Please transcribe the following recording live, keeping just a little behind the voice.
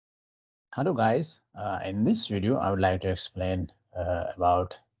Hello guys, in this video I would like to explain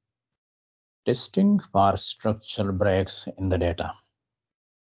about testing for structural breaks in the data.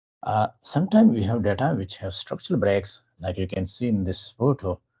 Sometimes we have data which have structural breaks, like you can see in this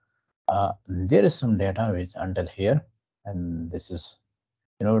photo. There is some data which until here, and this is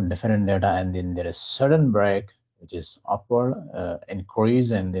different data, and then there is sudden break which is upward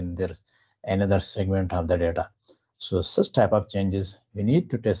increase, and then there's another segment of the data. So such type of changes we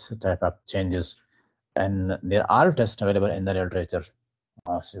need to test such type of changes, and there are tests available in the literature.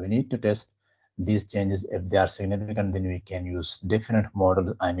 So we need to test these changes. If they are significant, then we can use different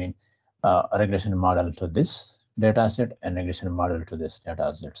model. A regression model to this data set and regression model to this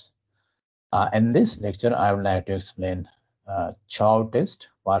data sets. In this lecture, I would like to explain Chow test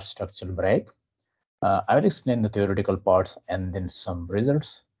for structural break. I will explain the theoretical parts and then some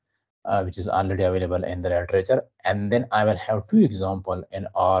results, which is already available in the literature. And then I will have two examples in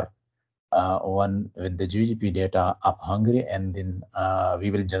our one with the GDP data of Hungary, and then we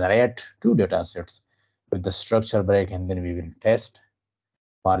will generate two data sets with the structure break, and then we will test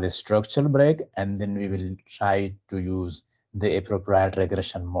for the structural break, and then we will try to use the appropriate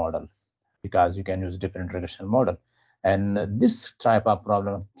regression model, because you can use different regression model. And this type of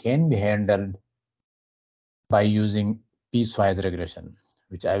problem can be handled by using piecewise regression,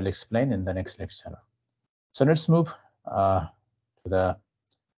 which I will explain in the next lecture. So let's move to the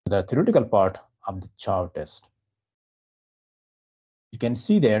theoretical part of the Chow test. You can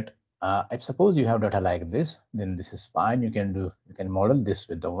see that if suppose you have data like this, then this is fine. You can model this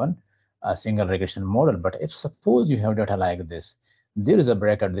with the one single regression model. But if suppose you have data like this, there is a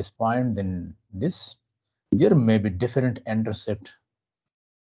break at this point, then there may be different intercept.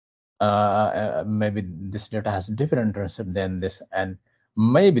 Maybe this data has different intercept than this, and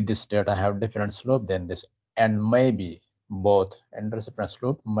maybe this data have different slope than this, and maybe both intercept and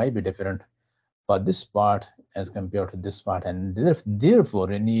slope might be different for this part as compared to this part, and therefore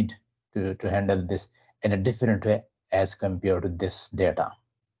we need to handle this in a different way as compared to this data.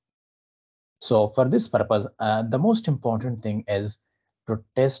 So for this purpose, the most important thing is to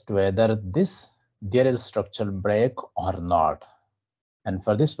test whether there is structural break or not. And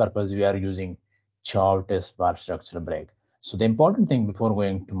for this purpose, we are using Chow test for structural break. So the important thing before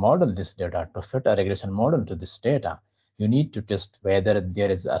going to model this data, to fit a regression model to this data, you need to test whether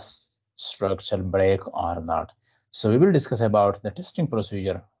there is a structural break or not. So we will discuss about the testing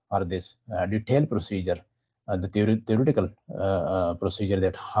procedure for this detailed procedure, the theoretical procedure,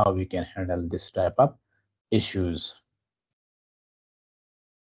 that how we can handle this type of issues.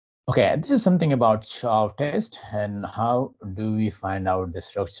 Okay, this is something about Chow test, and how do we find out the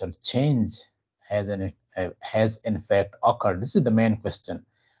structural change has in fact occurred. This is the main question,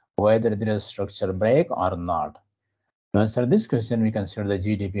 whether there is structural break or not. To answer this question, we consider the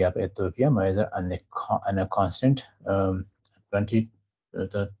GDP of Ethiopia measured on a constant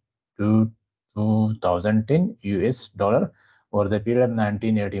 2010 US dollar over the period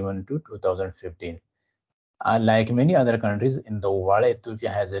 1981 to 2015. Like many other countries in the world,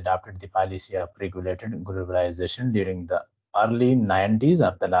 Ethiopia has adopted the policy of regulated globalization during the early 90s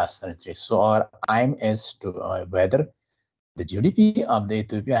of the last century. So our aim is to whether the GDP of the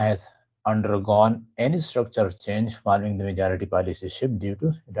Ethiopia has undergone any structural change following the majority policy shift due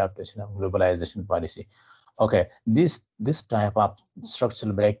to adaptation of globalization policy. Okay, this type of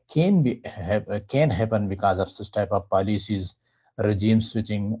structural break can happen because of such type of policies, regime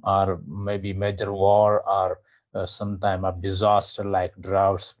switching, or maybe major war, or some time of disaster like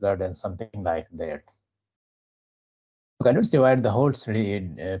droughts, flood, and something like that. Okay, let's divide the whole study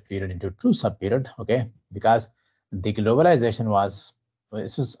period into two sub-period. Okay, because the globalization was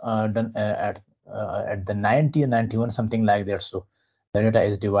done at the 90 and 91, something like that. So the data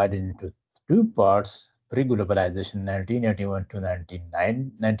is divided into two parts: pre-globalization 1981 to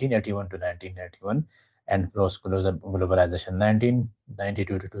 1981 to 1991, and post-globalization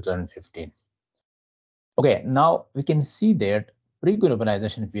 1992 to 2015. Okay, now we can see that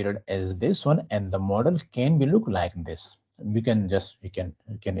pre-globalization period is this one, and the model can be look like this. We can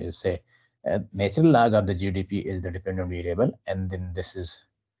say natural log of the GDP is the dependent variable, and then this is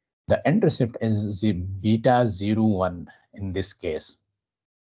the intercept is the beta 01 in this case,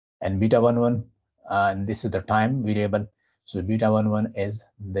 and beta 11, and this is the time variable. So beta 11 is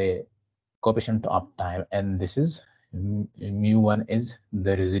the coefficient of time, and this is mu1 is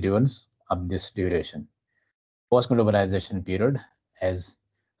the residuals of this duration. Post-globalization period has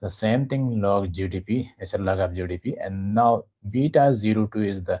the same thing, log GDP, natural log of GDP, and now beta 02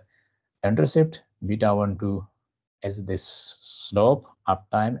 is the intercept, beta 12 is this slope of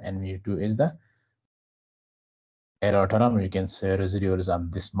time, and mu2 is the error term, you can say residuals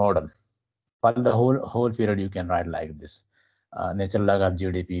of this model. For the whole period, you can write like this. Natural log of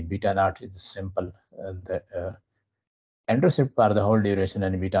GDP, beta naught is simple. The intercept for the whole duration,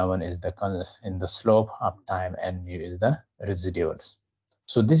 and beta 1 is the in the slope of time, and mu is the residuals.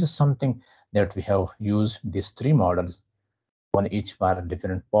 So this is something that we have used these three models, one each for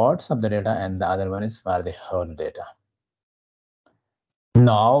different parts of the data, and the other one is for the whole data.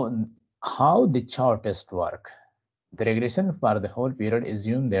 Now, how the Chow test work? The regression for the whole period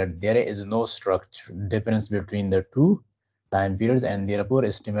assumes that there is no structural difference between the two time periods, and therefore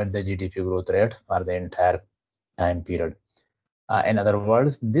estimate the GDP growth rate for the entire time period. In other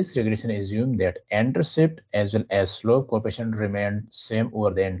words, this regression assumes that intercept as well as slope coefficient remain same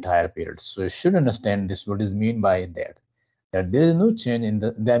over the entire period. So you should understand this. What is mean by that? That there is no change in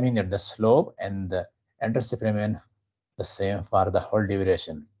the. I mean that the slope and the intercept remain the same for the whole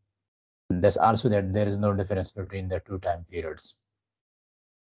duration. That's also that there is no difference between the two time periods.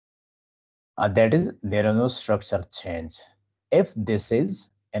 That is, there is no structure change. If this is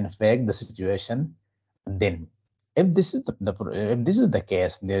in fact the situation, then if this is if this is the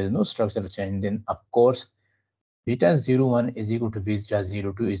case, there is no structural change, then of course beta 01 is equal to beta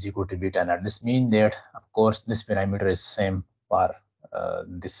 02 is equal to beta naught. This means that of course this parameter is same for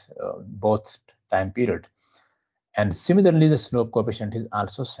this both time period. And similarly, the slope coefficient is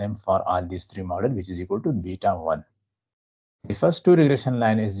also same for all these three models, which is equal to beta 1. The first two regression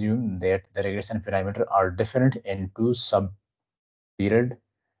lines assume that the regression parameters are different in two sub-periods.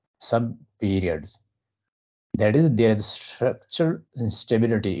 That is, there is structural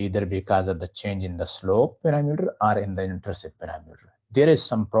instability either because of the change in the slope parameter or in the intercept parameter. There is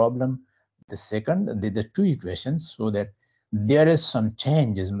some problem. The second, the two equations show that there is some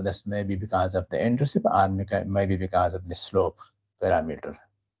changes that may be because of the intercept or maybe because of the slope parameter.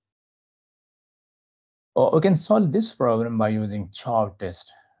 Or we can solve this problem by using Chow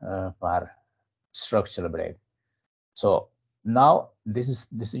test for structural break. So now this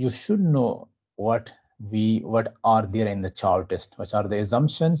you should know what are there in the Chow test, which are the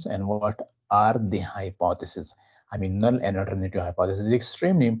assumptions and what are the hypotheses. I mean, null and alternative hypothesis is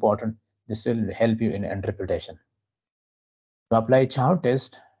extremely important. This will help you in interpretation. To apply Chow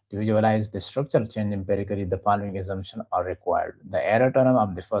test to visualize the structural change empirically, the following assumptions are required. The error term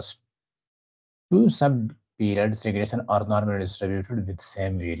of the first two sub-periods regression are normally distributed with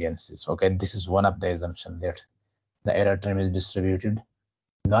same variances. Okay, this is one of the assumptions that the error term is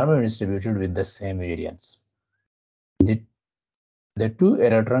normally distributed with the same variance. The two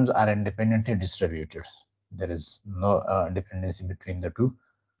error terms are independently distributed. There is no dependency between the two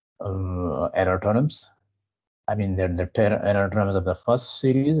error terms. I mean that the error terms of the first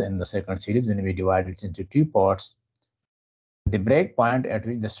series and the second series, when we divide it into two parts, the breakpoint at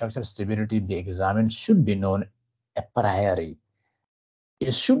which the structural stability be examined should be known a priori.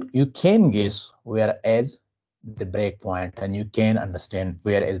 You can guess where is the breakpoint, and you can understand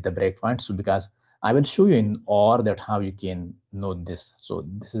where is the breakpoint. So because I will show you in OR that how you can know this. So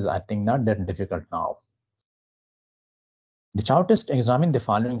this is, I think, not that difficult now. The Chow test examine the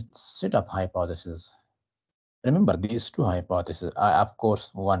following set of hypotheses. Remember these two hypotheses. Of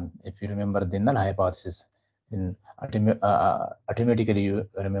course, one, if you remember the null hypothesis, then automatically you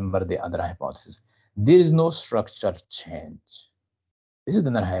remember the other hypothesis. There is no structure change. This is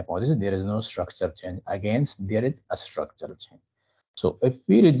the null hypothesis. There is no structure change. Against, there is a structure change. So if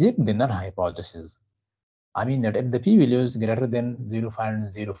we reject the null hypothesis, I mean that if the p-value is greater than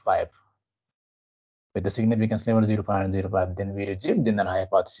 0.05 with the significance level 0.05, then we reject the null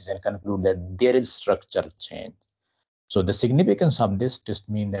hypothesis and conclude that there is structure change. So the significance of this test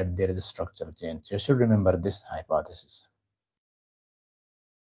means that there is a structural change. You should remember this hypothesis.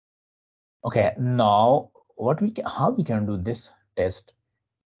 Okay, now how we can do this test?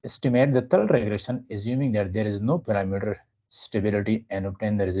 Estimate the third regression, assuming that there is no parameter stability, and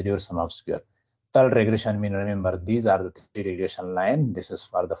obtain the residual sum of square. Third regression mean, remember, these are the three regression line. This is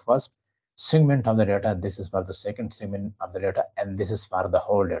for the first segment of the data, this is for the second segment of the data, and this is for the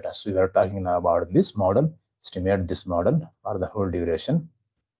whole data. So we are talking now about this model, estimate this model for the whole duration,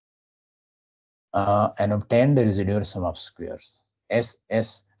 and obtain the residual sum of squares.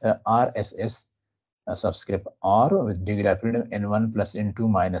 RSS subscript R with degree of freedom n1 plus n2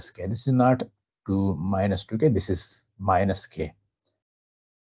 minus k. This is not 2 minus 2k, this is minus k,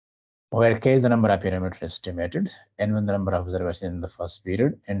 where k is the number of parameters estimated, n1 the number of observations in the first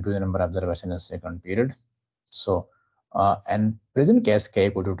period, n2 the number of observations in the second period. So and present case k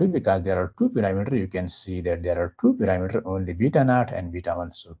equal to 2, because there are two parameters. You can see that there are two parameters, only beta naught and beta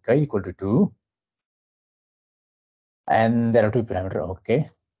 1. So k equal to 2, and there are two parameters. Okay,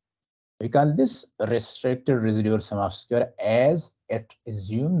 we call this restricted residual sum of square as it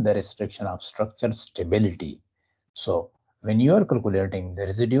assumes the restriction of structure stability. So when you are calculating the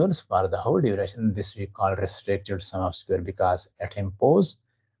residuals for the whole duration, this we call restricted sum of square because it imposes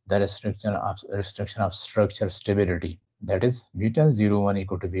the restriction of structure stability. That is beta 01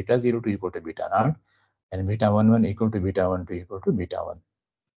 equal to beta 02 equal to beta naught, and beta 11 equal to beta 12 equal to beta 1.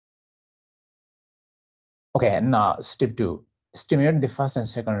 Okay, now step 2. Estimate the first and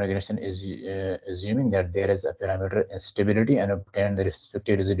second regression is assuming that there is a parameter instability and obtain the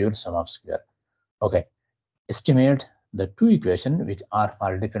respective residual sum of square. Okay, estimate the two equations which are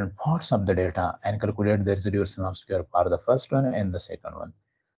for different parts of the data and calculate the residual sum of square for the first one and the second one.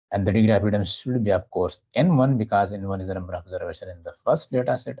 And the degree of freedom should be, of course, n1 because n1 is the number of observation in the first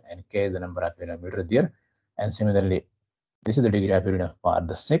data set and k is the number of parameter there. And similarly, this is the degree of freedom for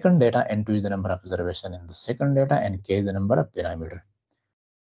the second data, n2 is the number of observation in the second data, and k is the number of parameter.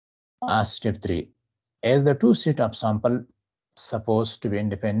 Step 3. As the two set of sample supposed to be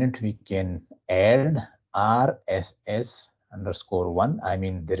independent, we can add RSS underscore 1, I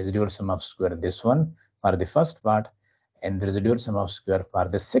mean the residual sum of square this one for the first part and the residual sum of square for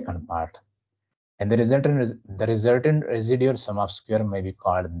the second part. And the resultant residual sum of square may be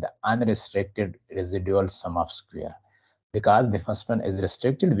called the unrestricted residual sum of square because the first one is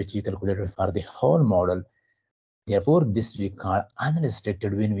restricted, which we calculated for the whole model. Therefore, this we call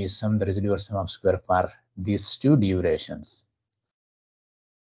unrestricted when we sum the residual sum of square for these two durations.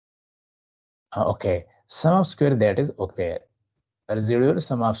 Okay, sum of square, that is okay. Residual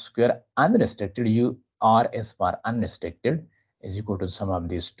sum of square unrestricted, URS for unrestricted, is equal to the sum of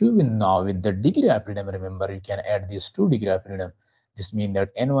these two. And now with the degree of freedom, remember you can add these two degree of freedom. This means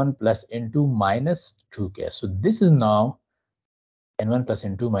that n1 plus n2 minus 2k. So this is now n1 plus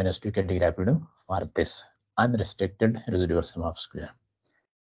n2 minus 2k degree of freedom for this unrestricted residual sum of square.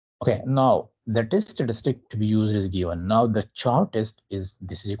 Okay, now the test statistic to be used is given. Now the Chow test is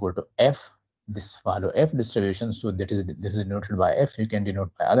this is equal to f. This follow f distribution. So this is denoted by f. You can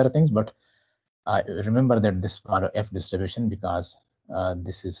denote by other things, but remember that this follow f distribution because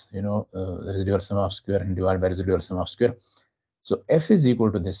this is residual sum of square and divided by residual sum of square. So f is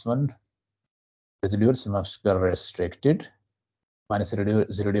equal to this one, residual sum of square restricted minus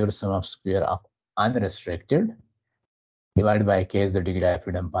residual sum of square of unrestricted divided by k is the degree of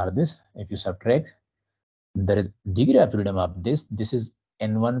freedom for this. If you subtract, there is degree of freedom of this. This is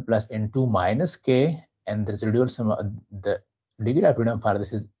n1 plus n2 minus k, and the residual sum of the degree of freedom for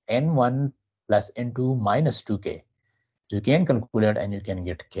this is n1 plus n2 minus 2k. So you can calculate and you can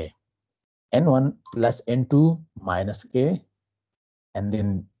get k. n1 plus n2 minus k, and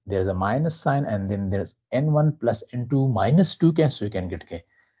then there's a minus sign, and then there's n1 plus n2 minus 2k, so you can get k.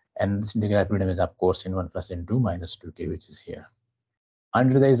 And this degree of freedom is, of course, n1 plus n2 minus 2k, which is here.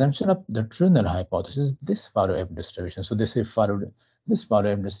 Under the assumption of the true null hypothesis, this follow f distribution. So this is followed this follow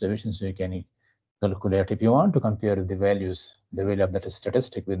f distribution, so you can calculate. If you want to compare the values, the value of that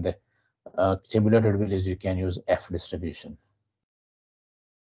statistic with the tabulated values, you can use f distribution.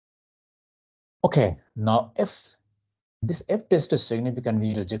 Okay, now if this f test is significant,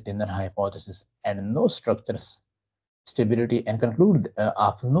 we reject the null hypothesis and no structures stability and conclude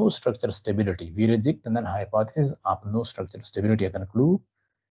of no structure stability. We reject the null hypothesis of no structure stability and conclude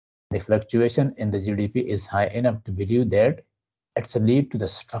the fluctuation in the GDP is high enough to believe that it's a lead to the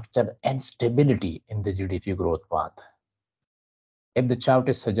structure and stability in the GDP growth path. If the Chow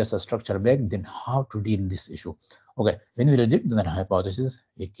test suggests a structure back, then how to deal this issue? Okay, when we reject the hypothesis,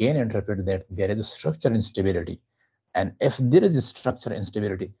 we can interpret that there is a structure instability. And if there is a structure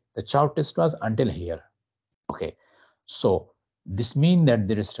instability, the Chow test was until here. Okay, so this means that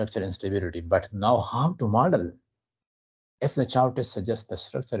there is structure instability. But now how to model? If the Chow test suggests the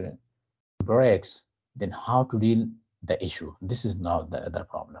structure breaks, then how to deal the issue? This is now the other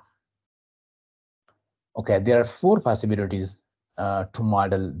problem. Okay, there are four possibilities to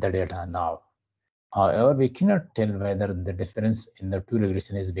model the data now. However, we cannot tell whether the difference in the two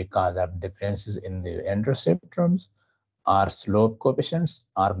regression is because of differences in the intercept terms or slope coefficients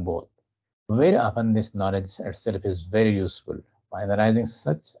or both. Very often this knowledge itself is very useful. By analyzing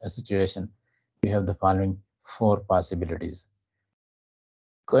such a situation, we have the following four possibilities.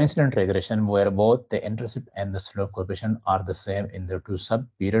 Coincident regression, where both the intercept and the slope coefficient are the same in the two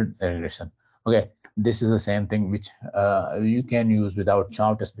sub-period regression. Okay, this is the same thing which you can use without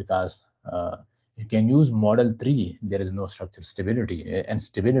Chow test because you can use model 3. There is no structure stability and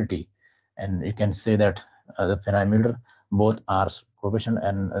stability, and you can say that the parameter both are coefficient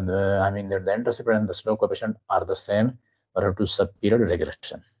and the intercept and the slope coefficient are the same for two sub-period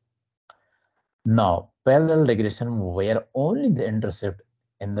regression. Now, parallel regression, where only the intercept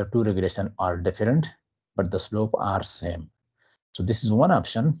in the two regression are different, but the slope are same. So this is one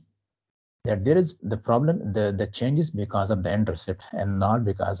option, that there is the problem, the change is because of the intercept and not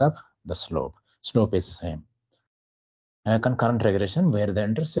because of the slope. Slope is same. A concurrent regression where the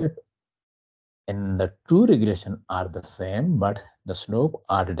intercept in the two regression are the same, but the slope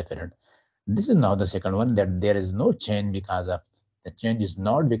are different. This is now the second one, that there is no change because of the change is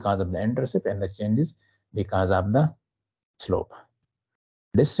not because of the intercept, and the change is because of the slope.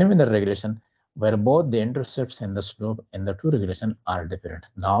 This similar regression where both the intercepts and the slope in the two regression are different.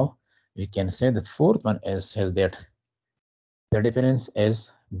 Now we can say the fourth one is says that the difference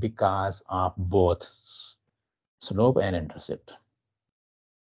is because of both slope and intercept.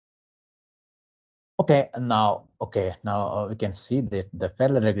 Okay, now we can see that the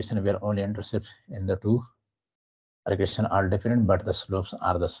parallel regression where only intercept in the two regression are different, but the slopes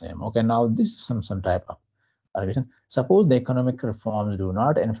are the same. Okay, now this is some type of regression. Suppose the economic reforms do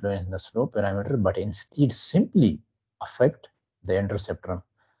not influence the slope parameter, but instead simply affect the intercept term.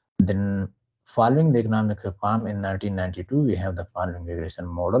 Then following the economic reform in 1992, we have the following regression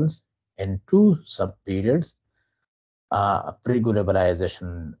models in two sub-periods,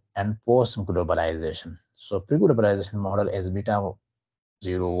 pre-globalization and post-globalization. So pre-globalization model is beta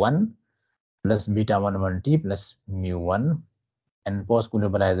 01 plus beta 11t plus mu 1, and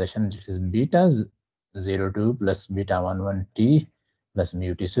post-globalization it is beta 02 plus beta 11t plus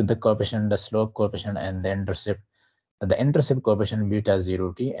mu t. So the coefficient, the slope coefficient, and the intercept coefficient beta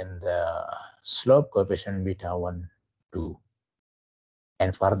 0t, and the slope coefficient beta 1 2.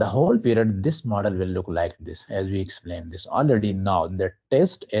 And for the whole period, this model will look like this, as we explained this already. Now the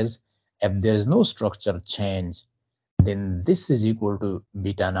test is, if there is no structure change, then this is equal to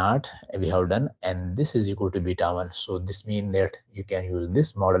beta naught we have done, and this is equal to beta 1. So this means that you can use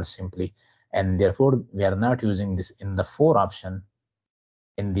this model simply, and therefore we are not using this in the four option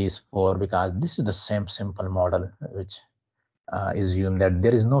in these four, because this is the same simple model which assume that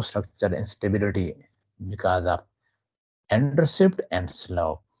there is no structure instability because of intercept and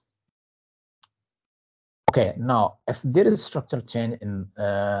slope. Okay, now if there is structure change in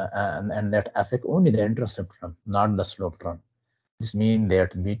and that affect only the intercept term, not the slope term, this means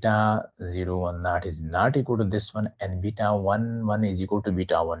that beta 01 naught is not equal to this one, and beta 1 is equal to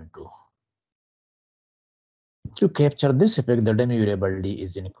beta 1 2. To capture this effect, the demi variable d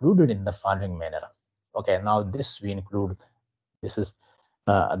is included in the following manner. Okay, now this we include, this is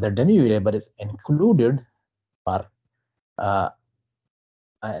the demi variable is included for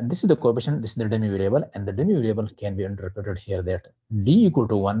and this is the coefficient, this is the demi variable, and the demi variable can be interpreted here that d equal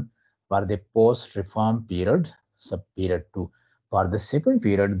to 1 for the post-reform period, sub period 2. For the second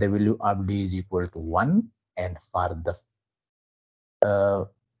period, the value of d is equal to 1, and for the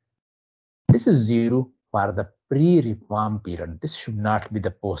this is 0 for the pre-reform period. This should not be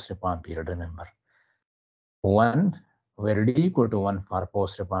the post-reform period, remember. 1 where d equal to 1 for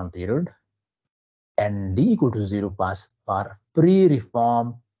post-reform period, and d equal to 0 pass for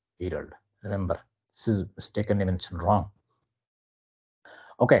pre-reform period. Remember, this is mistaken dimension wrong.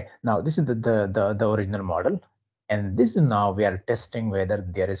 Okay, now this is the original model, and this is now we are testing whether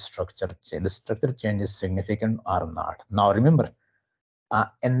there is structure change. The structure change is significant or not. Now remember,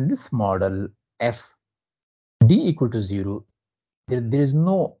 in this model, f d equal to 0, there is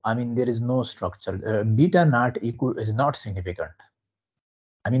no, I mean there is no structure. Beta naught equal is not significant.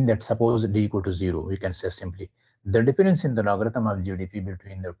 I mean that suppose d equal to 0, we can say simply the difference in the logarithm of GDP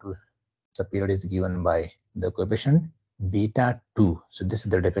between the two subperiod is given by the coefficient beta 2. So this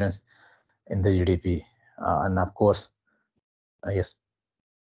is the difference in the GDP, and of course, yes,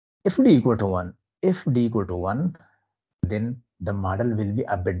 if d equal to 1, then the model will be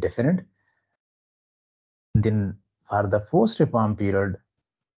a bit different. Then for the post-reform period,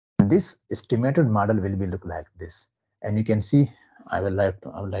 this estimated model will be look like this, and you can see I would like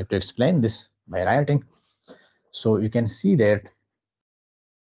to explain this by writing. So you can see that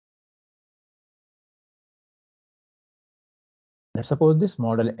let's suppose this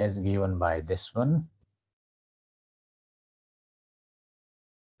model is given by this one.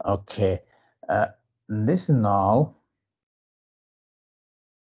 Okay, this now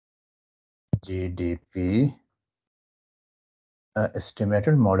GDP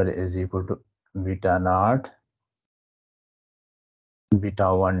estimated model is equal to beta naught beta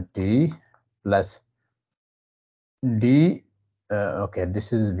 1t plus d. Okay,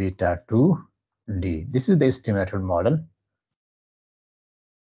 this is beta 2 d. This is the estimated model,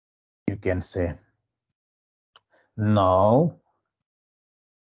 you can say. Now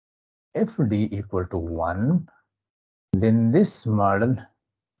if d equal to 1, then this model,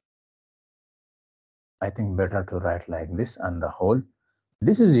 I think better to write like this on the whole.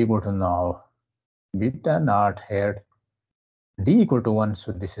 This is equal to now beta naught here d equal to 1,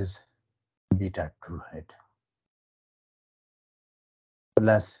 so this is beta 2, right?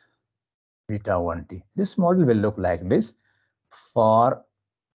 Plus beta 1t. This model will look like this for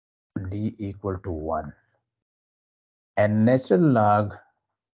d equal to 1. And natural log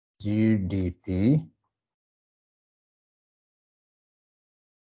GDP,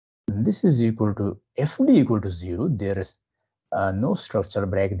 this is equal to fd equal to 0. There is no structural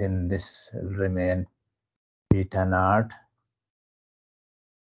break, then this will remain beta naught.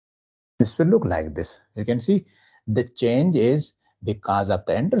 This will look like this. You can see the change is because of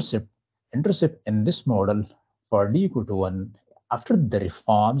the intercept. Intercept in this model for d equal to 1, after the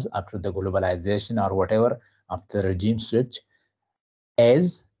reforms, after the globalization or whatever, after the regime switch,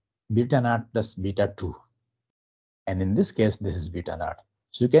 as beta naught plus beta 2. And in this case, this is beta naught.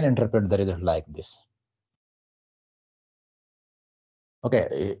 So you can interpret the result like this.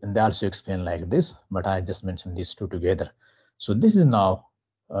 Okay, and they also explain like this, but I just mentioned these two together. So this is now,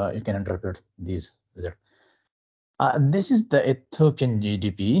 you can interpret these results. This is the Ethiopian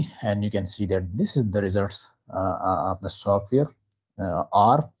GDP, and you can see that this is the results of the software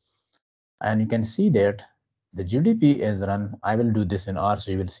R, and you can see that the GDP is run. I will do this in R,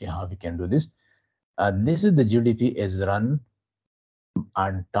 so you will see how we can do this. This is the GDP is run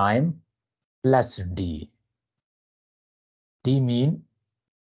on time plus D. D mean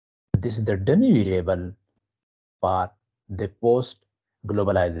this is the dummy variable for the post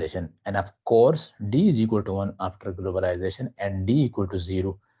globalization, and of course D is equal to 1 after globalization and D equal to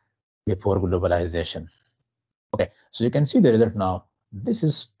 0 before globalization. Okay, so you can see the result now. This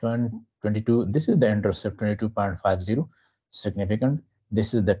is 22. This is the intercept 22.50, significant.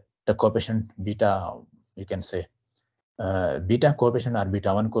 This is the coefficient beta, you can say beta coefficient or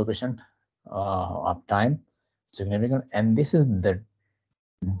beta 1 coefficient of time, significant. And this is the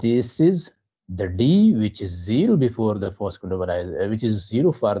D, which is 0 before the post globalization, which is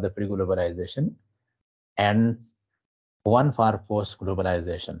 0 for the pre-globalization, and 1 for post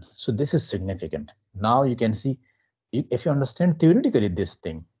globalization. So this is significant. Now you can see, if you understand theoretically this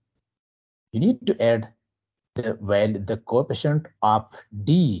thing, you need to add the coefficient of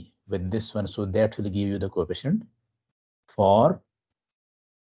D with this one, so that will give you the coefficient for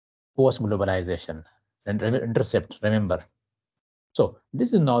post globalization and intercept, remember. So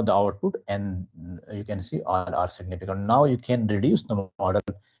this is now the output, and you can see all are significant. Now you can reduce the model,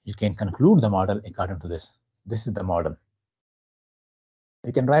 you can conclude the model according to this. This is the model.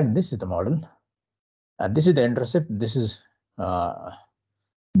 You can write this is the model. This is the intercept. This is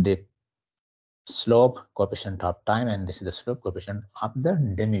the slope coefficient of time, and this is the slope coefficient of the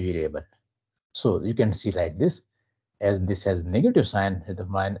dummy variable. So you can see like this, as this has negative sign, the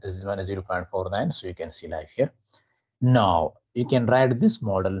minus 1 is 0.49. So you can see like here. Now you can write this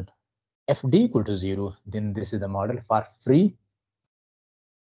model fd equal to 0. Then this is the model for free,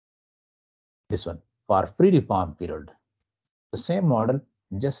 this one for pre-reform period. The same model,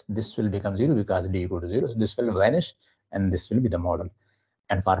 just this will become 0 because d equal to 0. So this will vanish, and this will be the model.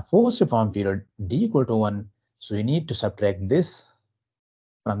 And for post-reform period, d equal to 1. So you need to subtract this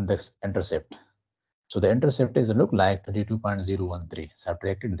from this intercept. So the intercept is look like 22.013.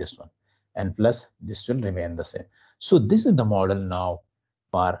 Subtracted this one, and plus this will remain the same. So this is the model now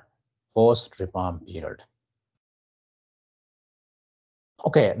for post-reform period.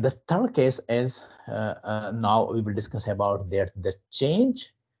 Okay, the third case is now we will discuss about that the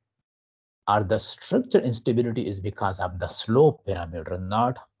change or the structure instability is because of the slope parameter,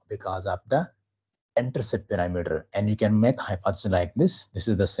 not because of the intercept parameter. And you can make hypothesis like this. This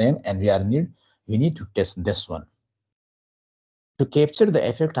is the same, and we need to test this one. To capture the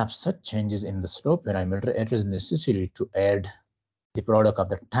effect of such changes in the slope parameter, it is necessary to add the product of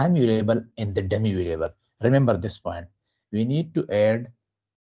the time variable and the dummy variable. Remember this point. We need to add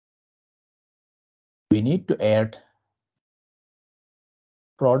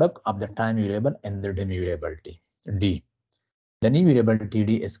product of the time variable and the dummy variable d. The new variable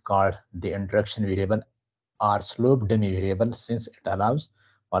td is called the interaction variable or slope dummy variable, since it allows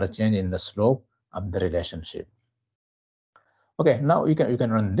for a change in the slope of the relationship. Okay, now you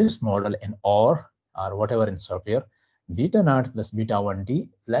can run this model in or whatever in software, beta naught plus beta 1t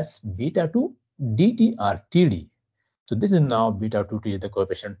plus beta 2 dt or td. So this is now beta 2t is the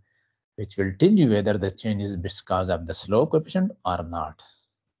coefficient which will tell you whether the change is because of the slope coefficient or not.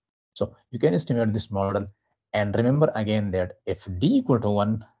 So you can estimate this model, and remember again that if d equal to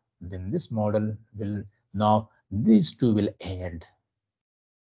 1, then this model will, now these two will add.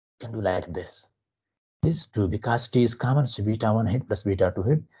 You can do like this. These two, because t is common, so beta 1 hit plus beta 2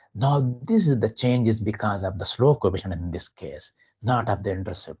 hit. Now this is the changes because of the slope coefficient in this case, not of the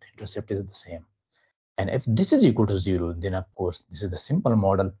intercept. Intercept is the same. And if this is equal to 0, then of course this is the simple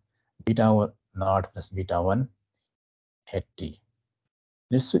model beta naught plus beta 1 at t.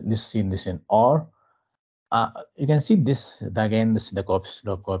 This in or you can see this again. This is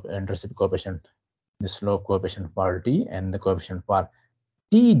the intercept coefficient, the slope coefficient for t and the coefficient for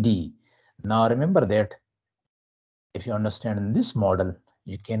td. Now remember that if you understand this model,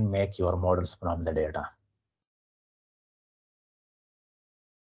 you can make your models from the data.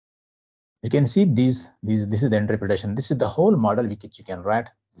 You can see these this is the interpretation. This is the whole model which you can write.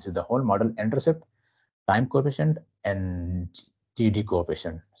 This is the whole model: intercept, time coefficient, and td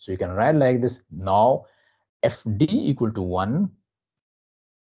coefficient. So you can write like this. Now if d equal to 1,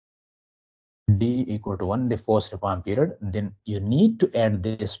 d equal to 1, the forced reform period, then you need to add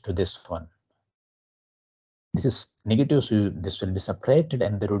this to this one. This is negative, so this will be subtracted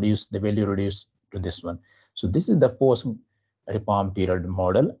and the value reduced to this one. So this is the post reform period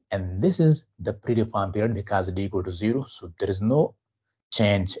model, and this is the pre-reform period because d equal to 0. So there is no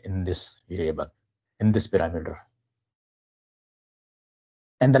change in this variable, in this parameter.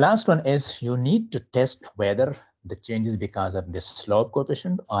 And the last one is you need to test whether the change is because of the slope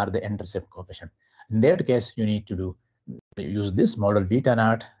coefficient or the intercept coefficient. In that case, you need to use this model beta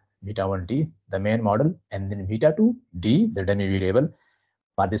naught, beta 1 d, the main model, and then beta 2 d, the dummy variable.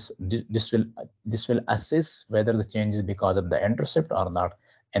 But this will assess whether the change is because of the intercept or not,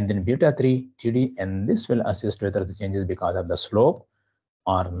 and then beta 3 td, and this will assess whether the change is because of the slope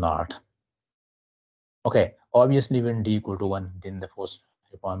or not. Okay, obviously when d equal to 1, then the force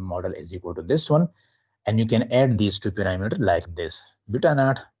reform model is equal to this one, and you can add these two parameters like this: beta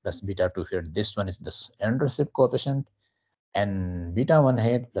naught plus beta 2 here. This one is this intercept coefficient, and beta 1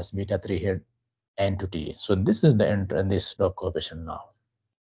 head plus beta 3 head n to t. So this is this slope coefficient now.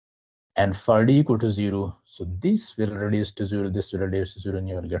 And for d equal to 0, so this will reduce to 0, this will reduce to 0, and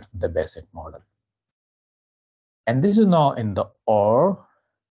you will get the basic model. And this is now in the OR,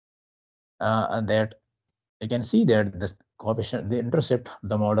 and that you can see that this coefficient, the intercept,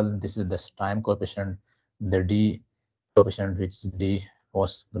 the model, this is the time coefficient, the d coefficient, which is d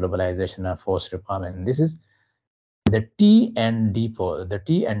force globalization or force reform, and this is the T and D post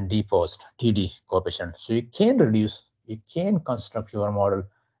TD coefficient. So you can construct your model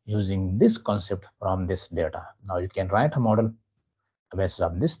using this concept from this data. Now you can write a model based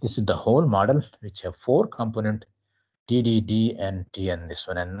on this. This is the whole model which have 4 component TD, D, and T, and this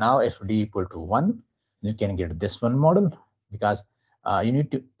one. And now if D equal to 1, you can get this one model because you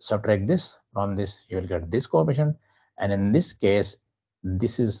need to subtract this from this. You will get this coefficient, and in this case,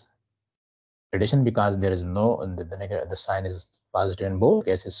 this is addition because there is no the sign is positive in both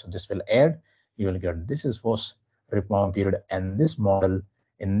cases, so this will add. You will get this is force reform period, and this model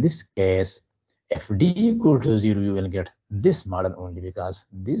in this case, if d equal to 0, you will get this model only because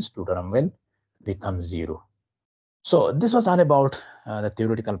these two terms will become 0. So this was all about the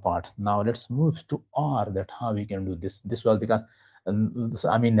theoretical part. Now let's move to R, that how we can do this. This was because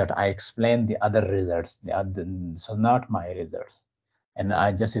I mean that I explained the other results, so not my results, and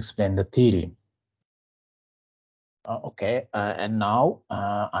I just explained the theory. Okay, and now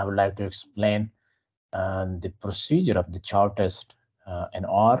I would like to explain the procedure of the Chow test in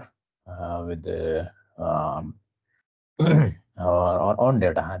R with the or on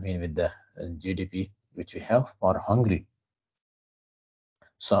data, I mean with the GDP which we have for Hungary.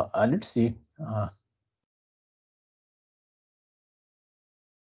 So let's see.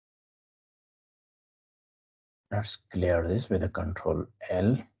 Let's clear this with a Control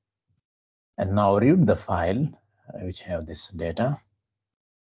L. And now read the file which have this data.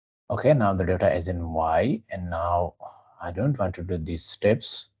 Okay, now the data is in Y, and now I don't want to do these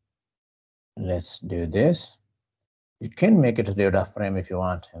steps. Let's do this. You can make it a data frame if you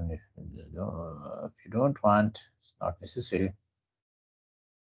want, and if you don't want, it's not necessary.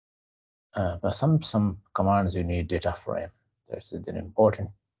 But some commands you need data frame. That's important.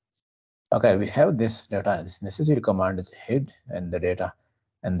 Okay, we have this data. This necessary command is head and the data,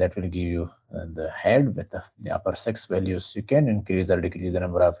 and that will give you the head with the upper 6 values. You can increase or decrease the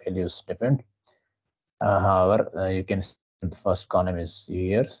number of values, depend. However, you can see the first column is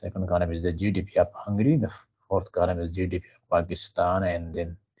year, second column is the GDP of Hungary, the fourth column is GDP of Pakistan, and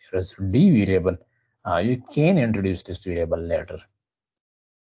then there is D variable. You can introduce this variable later.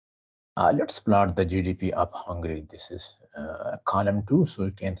 Let's plot the GDP of Hungary. This is column 2, so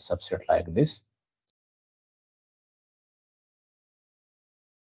you can subset like this.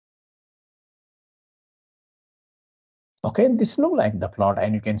 Okay, this look like the plot,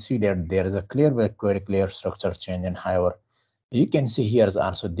 and you can see that there is a very clear structure change. And however, you can see here is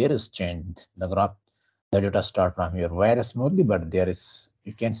also there is change. The graph, the data start from here very smoothly, but there is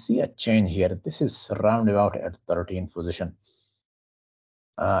you can see a change here. This is roundabout at 13th position.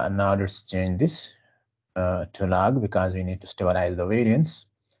 Now let's change this to log because we need to stabilize the variance.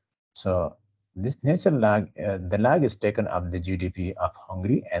 So this natural log, the log is taken of the GDP of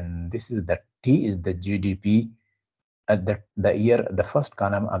Hungary, and this is the T is the GDP at the year, the first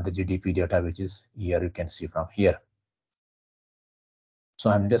column of the GDP data, which is here, you can see from here. So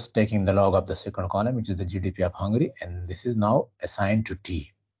I'm just taking the log of the second column, which is the GDP of Hungary, and this is now assigned to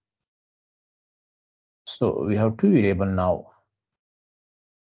T. So we have two variables now.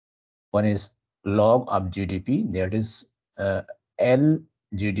 One is log of GDP, that is L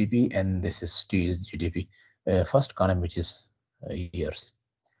GDP, and this is T is GDP, first column, which is years.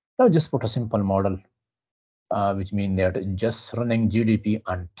 Now just put a simple model, which means that just running GDP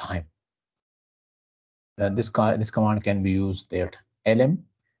on time. This command can be used that LM,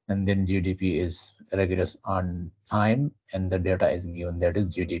 and then GDP is regulars on time, and the data is given, that is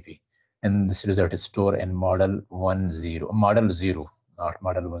GDP. And this result is stored in model 10, model 0, not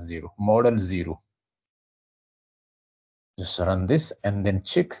model 10, model 0. Just run this and then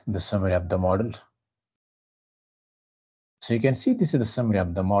check the summary of the model. So you can see this is the summary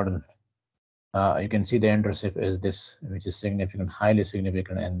of the model. You can see the intercept is this, which is significant, highly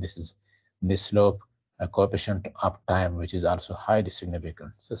significant, and this is the slope coefficient of time, which is also highly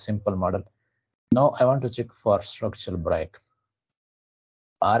significant. So simple model. Now I want to check for structural break.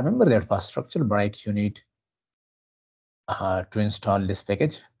 Remember that for structural break you need to install this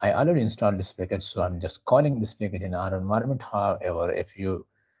package. I already installed this package, so I'm just calling this package in our environment. However, if you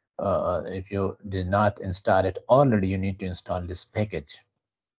did not install it already, you need to install this package.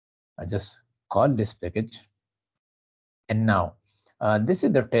 I just call this package, and now this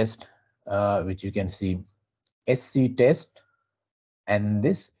is the test, which you can see SC test, and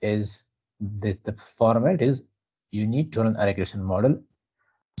this is the format is you need to run a regression model,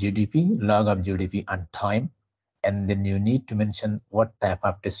 GDP, log of GDP on time, and then you need to mention what type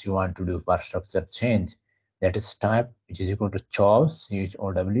of test you want to do for structure change. That is type, which is equal to Chow,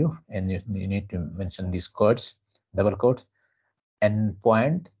 CHOW, and you need to mention these quotes, double quotes, and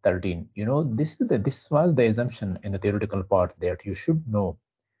point 13. You know, this was the assumption in the theoretical part that you should know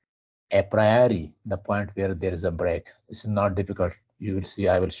a priori the point where there is a break. This is not difficult. You will see,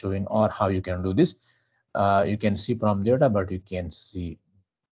 I will show in or how you can do this. You can see from data, but you can see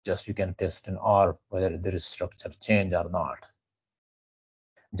just you can test in or whether there is structure change or not.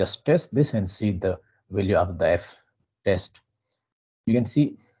 Just test this and see the value of the F test. You can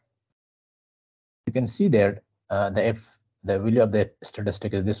see that the value of the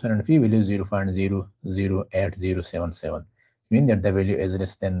statistic is this one, and p value is 0.00877. It means that the value is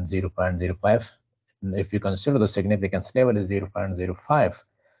less than 0.05. If you consider the significance level is 0.05,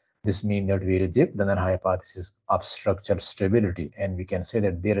 this means that we reject the null hypothesis of structural stability, and we can say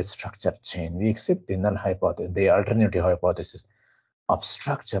that there is structure change. We accept the null hypothesis, the alternative hypothesis of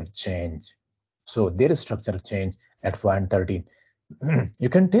structure change. So there is structure change at point 13. You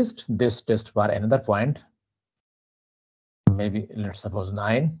can test this test for another point, maybe let's suppose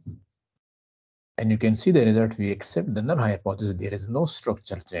 9, and you can see the result. We accept the null hypothesis, there is no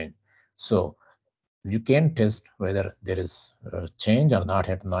structure change. So you can test whether there is change or not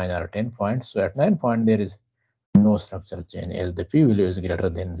at 9 or 10 points. So at 9 point there is no structural change as the p value is greater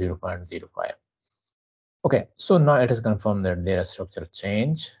than 0.05. Okay, so now it is confirmed that there is structural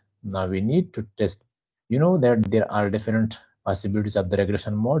change. Now we need to test. You know that there are different possibilities of the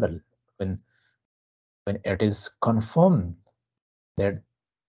regression model. When it is confirmed that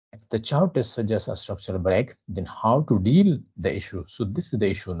if the Chow test suggests a structural break, then how to deal the issue? So this is the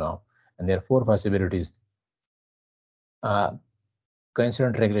issue now, and there are 4 possibilities.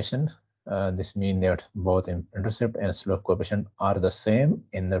 Coincident regression. This means that both intercept and slope coefficient are the same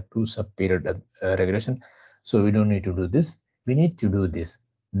in the 2 sub-period regression. So we don't need to do this. We need to do this.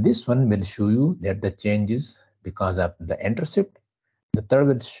 This one will show you that the changes because of the intercept. The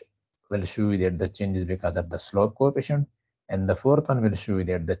third will show you that the changes because of the slope coefficient, and the fourth one will show you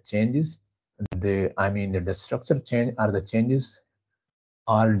that the changes, that the structure change are the changes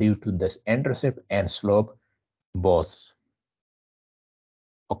are due to this intercept and slope both.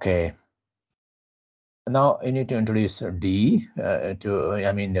 Okay. Now you need to introduce D that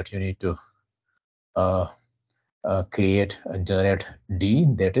you need to create and generate D.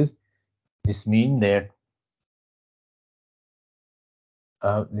 That is, this mean that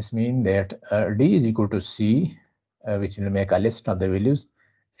D is equal to C, which will make a list of the values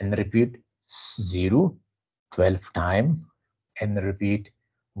and repeat 0 12 times and repeat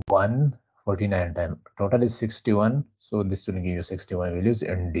 1 49 times. Total is 61. So this will give you 61 values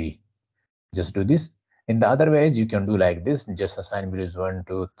in D. Just do this. In the other ways, you can do like this, just assign values 1,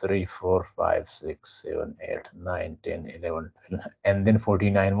 2, 3, 4, 5, 6, 7, 8, 9, 10, 11, 12, and then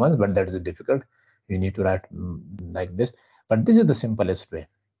 49 ones, but that is difficult. You need to write like this, but this is the simplest way.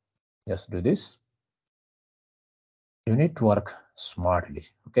 Just do this. You need to work smartly.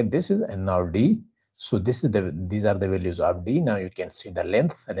 Okay, this is and now D. So this is these are the values of D. Now you can see the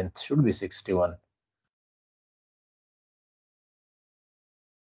length. Length should be 61.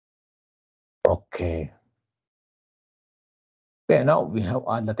 Okay. Okay, now we have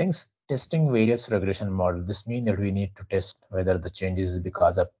all the things. Testing various regression models. This means that we need to test whether the changes is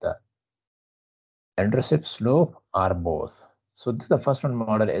because of the intercept slope or both. So this the first one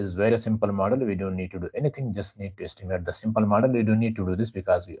model is very simple model. We don't need to do anything, just need to estimate the simple model. We don't need to do this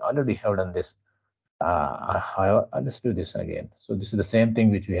because we already have done this. However, let's do this again. So this is the same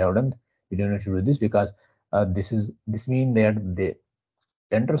thing which we have done. We don't need to do this because this means that the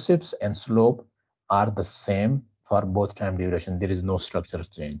intercepts and slope are the same for both time duration. There is no structural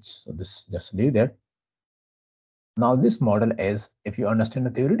change. So this just leave that. Now this model is, if you understand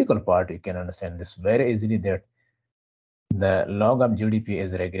the theoretical part, you can understand this very easily that the log of GDP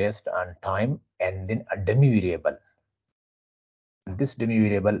is regressed on time and then a demi variable. This demi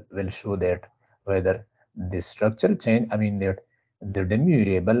variable will show that whether the structural change, I mean that the demi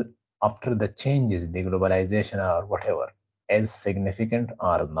variable after the changes, the globalization or whatever, is significant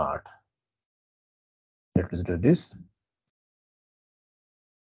or not. Let us do this.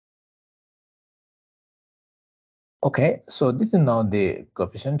 Okay, so this is now the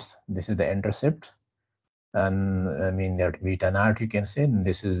coefficients. This is the intercept, and I mean that beta naught you can say.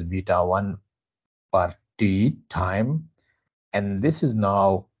 This is beta 1 per t time, and this is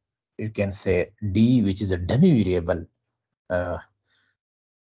now you can say d, which is a demi variable,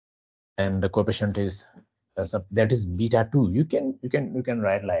 and the coefficient is that is beta 2. You can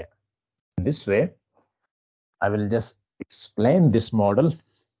write like this way. I will just explain this model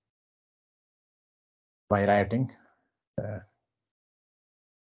by writing.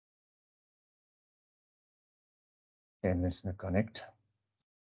 And let's connect.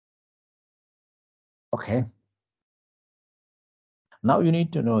 Okay. Now you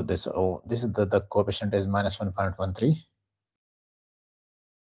need to know this. Oh, this is the coefficient is minus 1.13.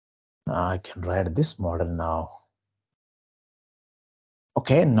 I can write this model now.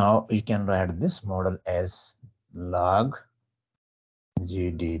 Okay, now you can write this model as log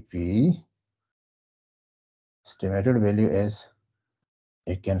GDP. Estimated value is,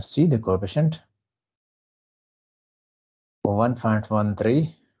 you can see the coefficient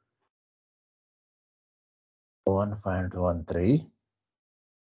 1.13. 1.13.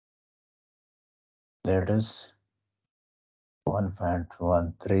 That is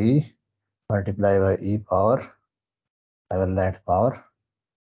 1.13 multiplied by e power. I will write power,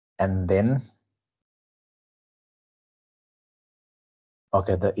 and then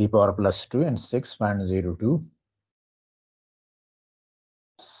okay, the e power plus 2 and 6.02.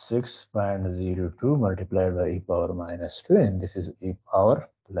 6.02 multiplied by e power minus 2, and this is e power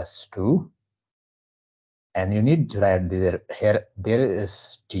plus 2. And you need to write there, here there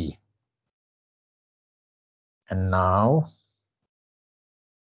is t. And now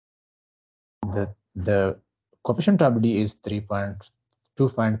the coefficient of d is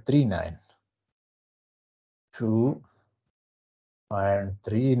 2.39.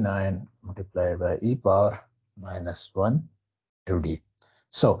 2.39 multiplied by e power minus 1 to d.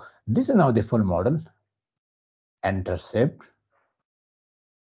 So this is now the full model. Intercept,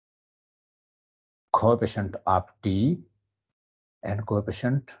 coefficient of t, and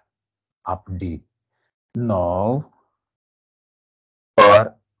coefficient of d. Now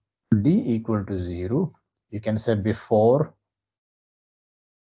for d equal to 0, you can say before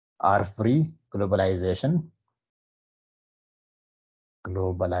or pre globalization.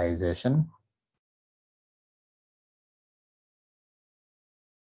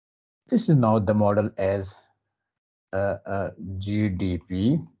 This is now the model as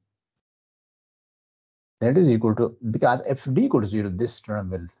GDP. That is equal to, because if d equal to 0, this term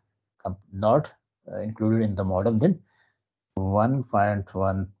will not included in the model. Then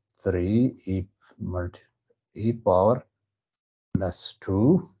 1.13 e power plus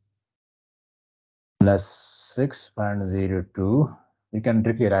 2 plus 6.02. You can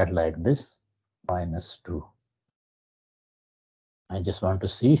directly write like this, minus 2. I just want to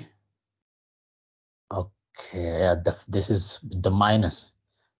see. Okay, yeah, this is the minus.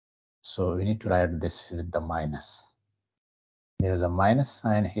 So we need to write this with the minus. There is a minus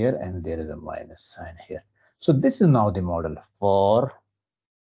sign here, and there is a minus sign here. So this is now the model for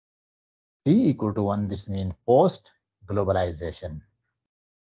t equal to 1. This means post globalization.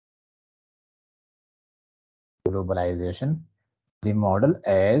 globalization, the model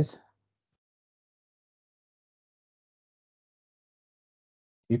as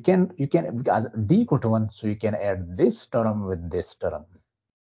you can because d equal to 1, so you can add this term with this term.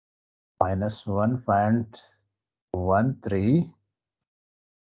 Minus 1.13.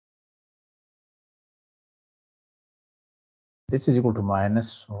 This is equal to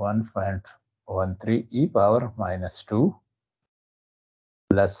minus 1.13 e power minus 2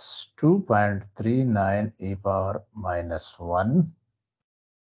 plus 2.39 e power minus 1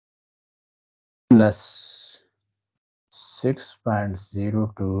 plus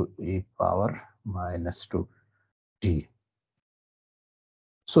 6.02 e power minus 2 t.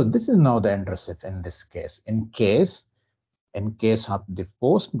 So this is now the intercept in this case. In case of the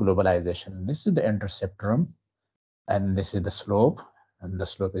post globalization, this is the intercept term and this is the slope, and the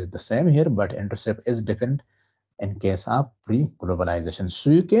slope is the same here, but intercept is different in case of pre-globalization. So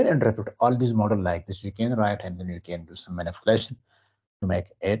you can interpret all these model like this. You can write and then you can do some manipulation to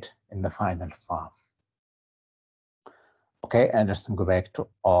make it in the final form. Okay, and let's go back to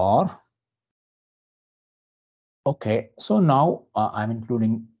R. Okay, so now I'm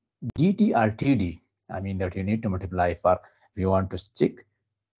including dt or td. I mean that you need to multiply for, if you want to check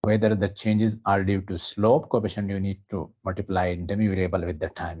whether the changes are due to slope coefficient, you need to multiply dummy variable with the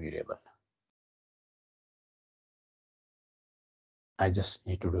time variable. I just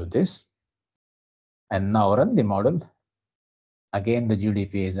need to do this. And now run the model. Again, the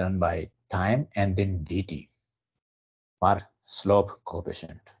GDP is run by time and then dt for slope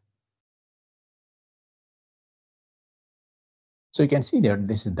coefficient. So you can see that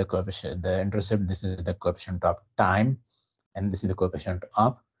this is the coefficient, the intercept, this is the coefficient of time, and this is the coefficient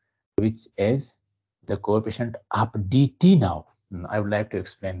of, which is the coefficient of dt now. I would like to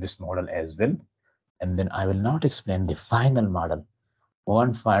explain this model as well, and then I will not explain the final model.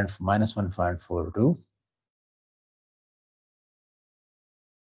 Minus 1.42.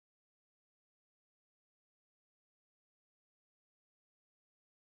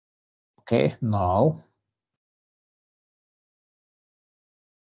 Okay, now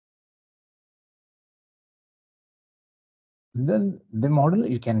then the model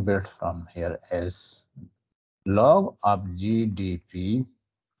you can build from here is log of GDP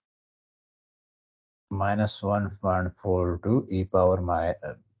minus 1.42 e power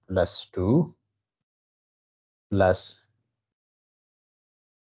plus 2 plus,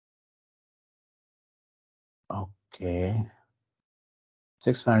 okay,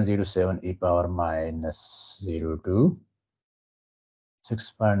 6.07 e power minus 02,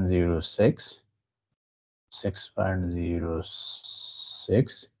 6.06,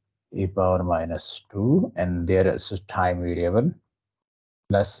 6.06 e power minus 2, and there is a time variable,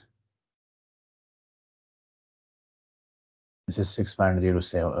 plus this is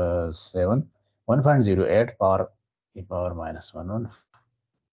 6.07, 1.08 power e power minus 1,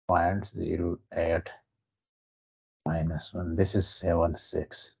 1.08 minus 1. This is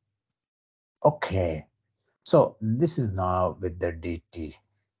 76. Okay, so this is now with the dt.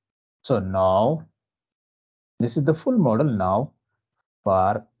 So now this is the full model now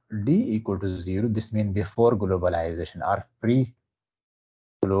for d equal to 0. This means before globalization or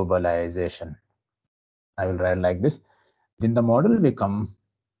pre-globalization. I will write like this. Then the model become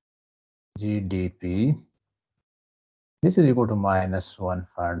GDP. This is equal to minus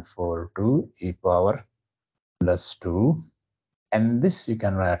 1.42 e power plus 2. And this you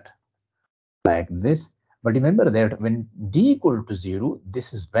can write like this. But remember that when d equal to 0,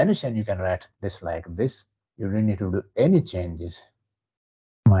 this is vanish and you can write this like this. You don't need to do any changes.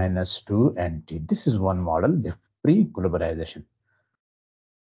 Minus 2 and t. This is one model pre-globalization.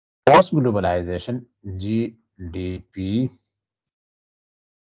 Post-globalization, GDP,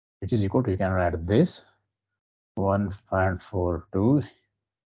 which is equal to, you can write this, 1.42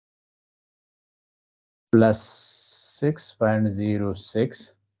 plus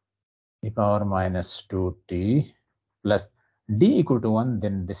 6.06 e power minus 2t plus d equal to 1,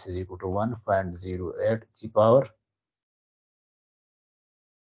 then this is equal to 1.08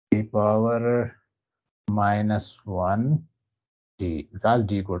 e power minus 1 t, because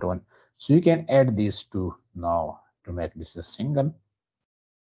d equal to 1. So you can add these two now to make this a single.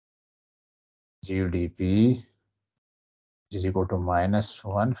 GDP is equal to minus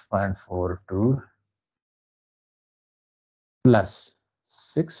 1.42 plus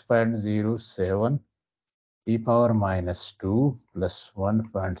 6.07 e power minus 2 plus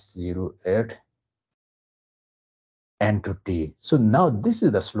 1.08 n to t. So now this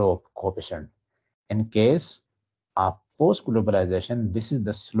is the slope coefficient. In case of post-globalization, this is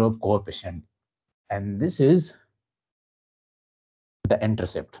the slope coefficient, and this is the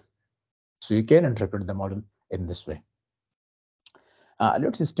intercept. So you can interpret the model in this way.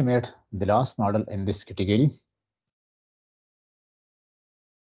 Let's estimate the last model in this category.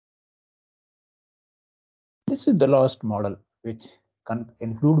 This is the last model which can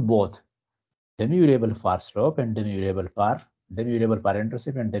include both demi variable for slope and demi variable for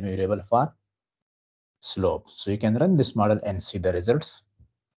intercept and demi variable for slope. So you can run this model and see the results,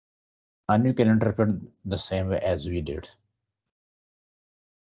 and you can interpret the same way as we did.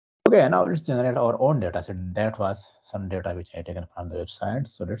 Okay, now let's generate our own data set. That was some data which I taken from the website.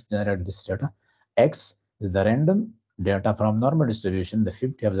 So let's generate this data. X is the random data from normal distribution, the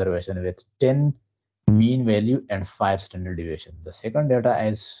 50 observation with 10 mean value and 5 standard deviation. The second data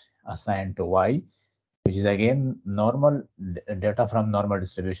is assigned to Y, which is again normal data from normal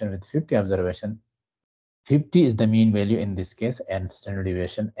distribution with 50 observation. 50 is the mean value in this case and standard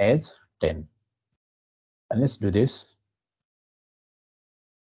deviation as 10. And let's do this.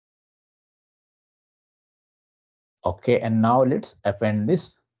 Okay, and now let's append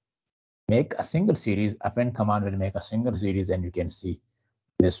this. Make a single series. Append command will make a single series, and you can see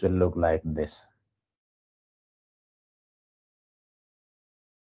this will look like this.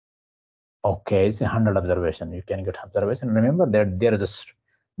 Okay, it's 100 observation. You can get observation. Remember that there is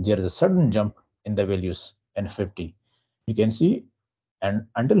a sudden jump in the values in 50. You can see, and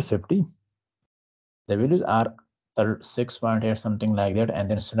until 50, the values are 6.8 something like that, and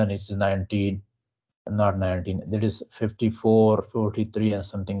then suddenly it's 19. Not 19, that is 54, 43 and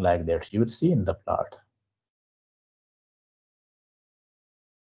something like that. You will see in the plot.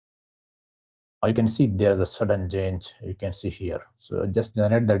 Or you can see there is a sudden change. You can see here. So just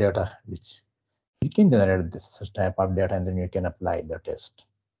generate the data which you can generate this type of data, and then you can apply the test.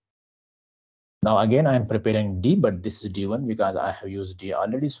 Now again, I'm preparing D, but this is D1 because I have used D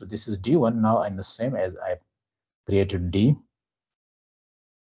already. So this is D1. Now I'm the same as I created D.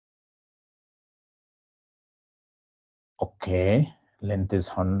 Okay, length is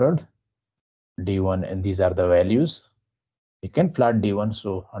 100. D1, and these are the values. You can plot D1,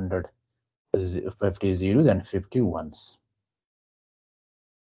 so 100, 50 zeros and 50 ones.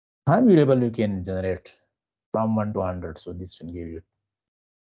 Time variable you can generate from 1 to 100. So this will give you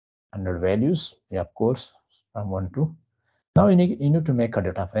 100 values. Yeah, of course, from 1 to. Now you need to make a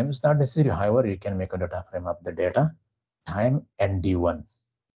data frame. It's not necessary. However, you can make a data frame of the data, time, and D1.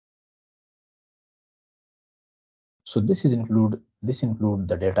 So this include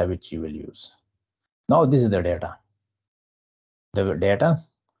the data which you will use. Now this is the data. The data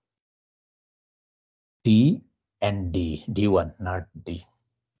T and D, D1, not D.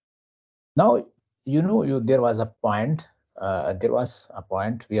 Now there was a point. There was a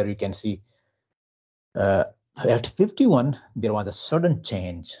point where you can see at 51 there was a sudden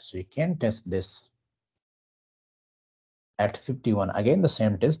change. So you can test this at 51. Again, the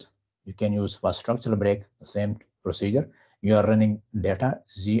same test. You can use for structural break, the same procedure. You are running data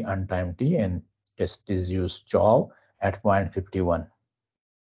Z and time T, and test is used Chow at 0.51.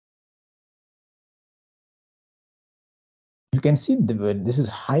 You can see this is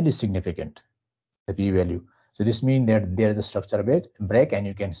highly significant, the p-value. So this means that there is a structure break, and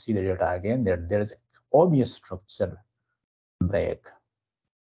you can see the data again that there is obvious structure break.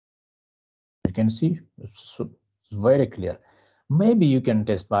 You can see so it's very clear. Maybe you can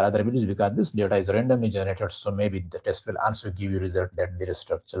test for other values because this data is randomly generated. So maybe the test will also give you result that there is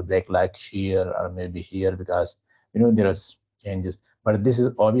structural break like here or maybe here, because there is changes. But this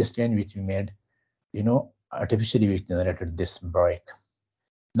is obvious change which we made, artificially which generated this break.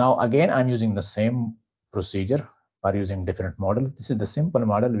 Now again, I'm using the same procedure for using different model. This is the simple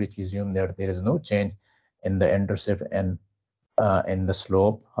model which assume that there is no change in the intercept and in the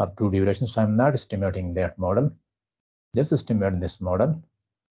slope or true duration. So I'm not estimating that model. Just estimate this model,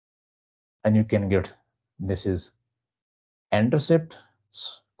 and you can get this is intercept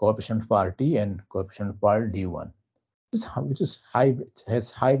coefficient for T and coefficient for D1. Which is high, it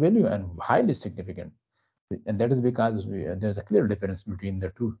has high value and highly significant. And that is because there's a clear difference between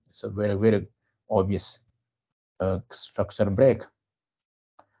the two. It's a very, very obvious structure break.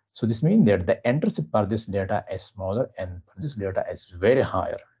 So this means that the intercept for this data is smaller and for this data is very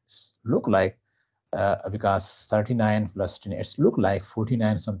higher. It's look like because 39 plus 10, it's look like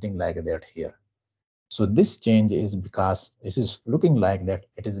 49, something like that here. So this change is because this is looking like that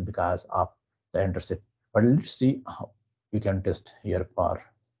it is because of the intercept. But let's see how we can test here for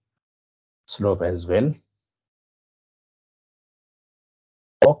slope as well.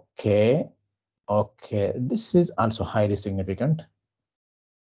 Okay, this is also highly significant.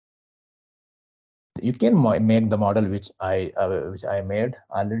 You can make the model which I made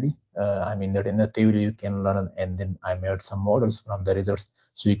already. I mean that in the theory you can learn, and then I made some models from the results.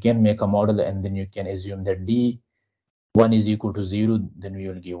 So you can make a model, and then you can assume that D1 is equal to 0. Then we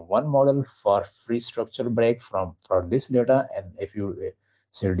will give one model for free structure break for this data, and if you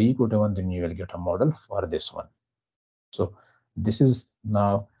say D equal to 1, then you will get a model for this one. So this is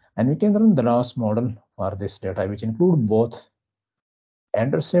now, and we can run the last model for this data, which include both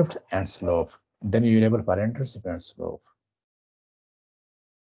intercept and slope. Then you enable for intercept and slope.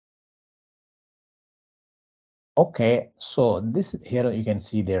 Okay, so this here you can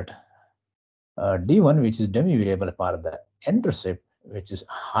see that D1, which is dummy variable for the intercept, which is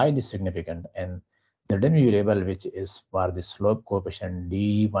highly significant, and the dummy variable which is for the slope coefficient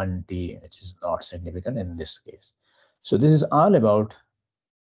D1T, which is not significant in this case. So this is all about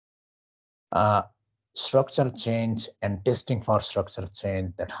structure change and testing for structure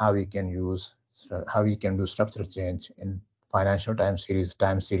change, that how we can do structure change in financial time series,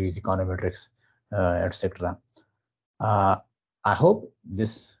 econometrics, etc. I hope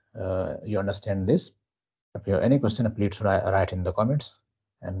this you understand this. If you have any question, please write in the comments,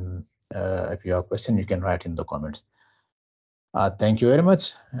 and if you have a question, you can write in the comments. Thank you very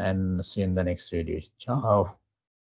much, and see you in the next video. Ciao.